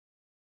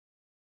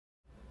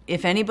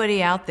if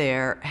anybody out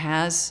there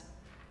has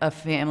a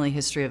family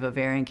history of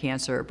ovarian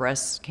cancer or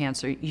breast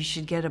cancer, you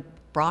should get a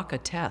BRCA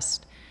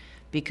test,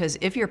 because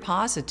if you're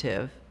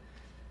positive,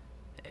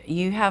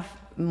 you have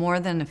more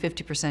than a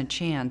 50%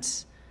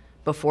 chance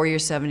before you're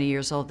 70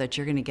 years old that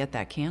you're going to get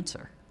that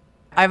cancer.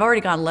 I've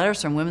already gotten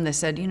letters from women that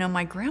said, you know,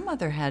 my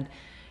grandmother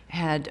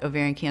had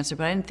ovarian cancer,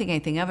 but I didn't think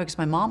anything of it because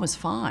my mom was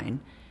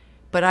fine.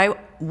 But I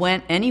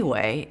went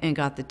anyway and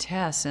got the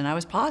test, and I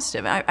was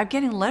positive. I'm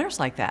getting letters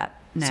like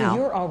that now. So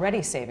you're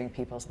already saving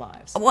people's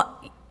lives.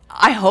 Well,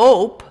 I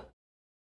hope.